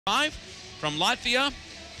From Latvia,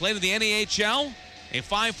 played in the NAHL, a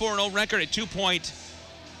 5-4-0 record at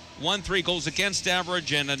 2.13 goals against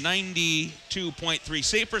average and a 92.3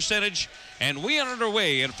 save percentage. And we are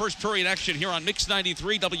underway in first period action here on Mix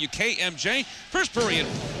 93 WKMJ. First period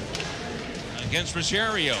against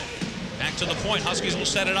Rosario. Back to the point. Huskies will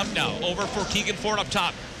set it up now. Over for Keegan Ford up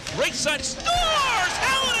top. Right side scores!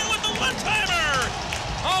 Halonen with the one-timer!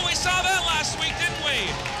 Oh, we saw that last week, didn't we?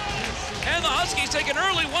 And the Huskies take an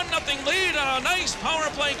early 1-0 lead on a nice power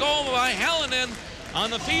play goal by Halonen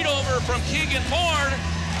on the feed over from Keegan Ford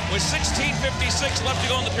with 16:56 left to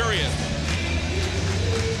go in the period.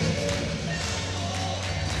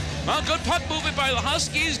 Well, good puck movement by the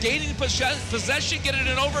Huskies, gaining possession, getting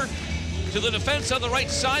it over to the defense on the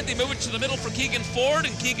right side. They move it to the middle for Keegan Ford,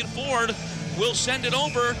 and Keegan Ford will send it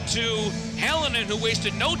over to Halonen, who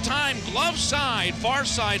wasted no time. Glove side, far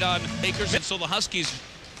side on Lakers. And so the Huskies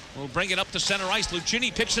will bring it up to center ice.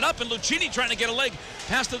 Lucchini picks it up, and Lucchini trying to get a leg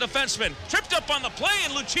past the defenseman. Tripped up on the play,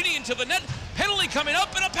 and Lucchini into the net. Penalty coming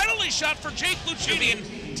up, and a penalty shot for Jake Lucchini.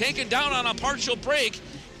 And taken down on a partial break.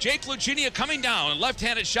 Jake Lucchini coming down. A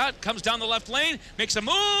left-handed shot, comes down the left lane, makes a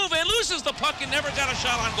move, and loses the puck and never got a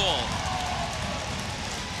shot on goal.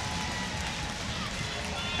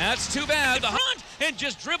 That's too bad. The hunt, and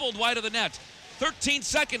just dribbled wide of the net. 13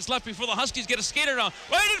 seconds left before the Huskies get a skater down.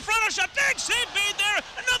 Right in front of shot. Big save made there.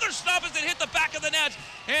 Another stop as it hit the back of the net.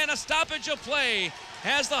 And a stoppage of play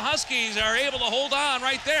as the Huskies are able to hold on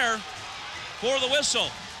right there for the whistle.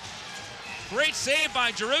 Great save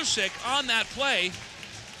by Jarusik on that play.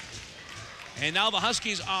 And now the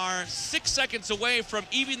Huskies are 6 seconds away from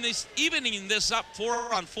evening this up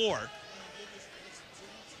 4-on-4.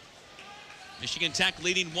 Michigan Tech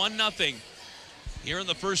leading 1-0 here in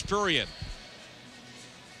the first period.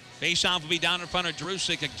 Faceoff will be down in front of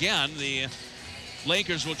Jarusik again. The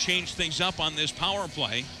Lakers will change things up on this power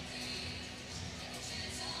play.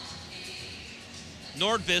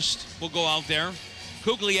 Nordqvist will go out there.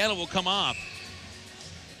 Cuglietta will come off.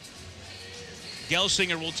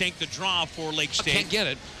 Gelsinger will take the draw for Lake State. Can't get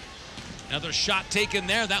it. Another shot taken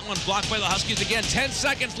there. That one blocked by the Huskies again. 10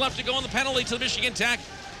 seconds left to go in the penalty to Michigan Tech.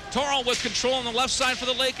 Toro with control on the left side for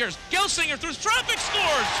the Lakers. Gelsinger through traffic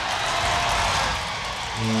scores.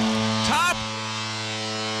 Top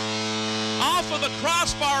off of the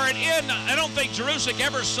crossbar and in. I don't think Jarusik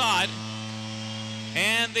ever saw it.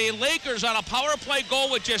 And the Lakers on a power play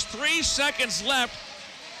goal with just 3 seconds left.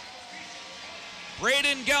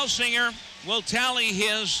 Braden Gelsinger will tally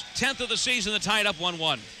his 10th of the season to tie it up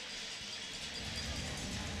 1-1.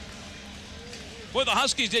 Boy, the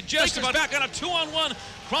Huskies did just about back on a 2-on-1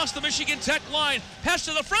 across the Michigan Tech line. Pass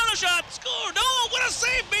to the front, a shot, score. No, what a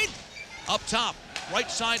save made. Up top,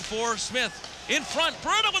 right side for Smith. In front,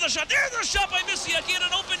 Bruno with a shot. There's a shot by Misiak. He had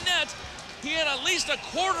an open net. He had at least a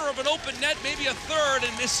quarter of an open net, maybe a third,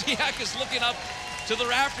 and Misiak is looking up to the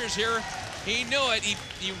rafters here. He knew it.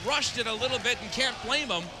 He rushed it a little bit and can't blame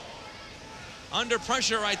him. Under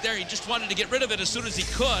pressure right there. He just wanted to get rid of it as soon as he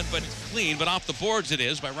could, but it's clean. But off the boards it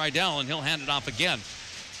is by Rydell, and he'll hand it off again.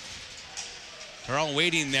 Carl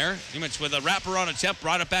waiting there. Humans with a wraparound attempt,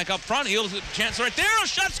 brought it back up front. He'll chance right there. A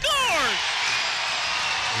shot, scores!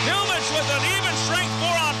 Humans with an even strength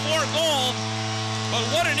 4-on-4 goal. But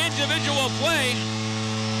what an individual play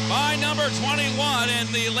by number 21, and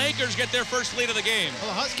the Lakers get their first lead of the game. Well,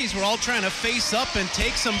 the Huskies were all trying to face up and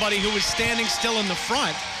take somebody who was standing still in the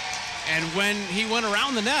front. And when he went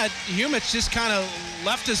around the net, Humich just kind of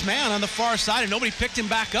left his man on the far side, and nobody picked him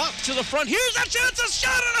back up. To the front, here's a chance, a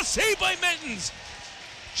shot and a save by Mittens.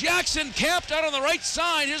 Jackson capped out on the right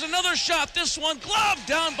side. Here's another shot, this one gloved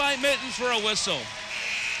down by Mittens for a whistle.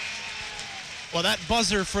 Well, that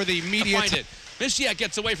buzzer for the media. Find it. Misiak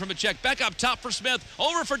gets away from a check. Back up top for Smith.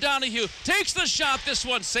 Over for Donahue. Takes the shot. This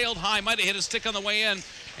one sailed high. Might have hit a stick on the way in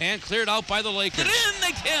and cleared out by the Lakers. Get in,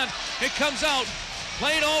 they can't. It comes out.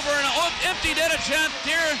 Played over and empty net attempt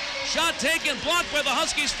here. Shot taken, blocked by the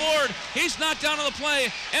Huskies Ford. He's knocked down on the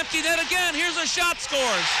play. Empty net again. Here's a shot, scores.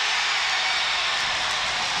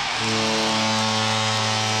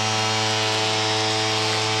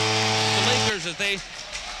 The Lakers as they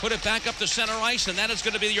put it back up to center ice, and that is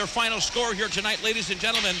going to be your final score here tonight, ladies and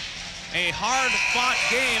gentlemen. A hard-fought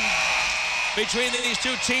game between these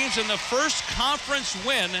two teams, and the first conference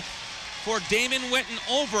win for Damon Winton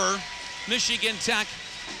over Michigan Tech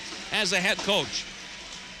as a head coach.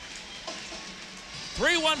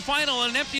 3-1 final and an empty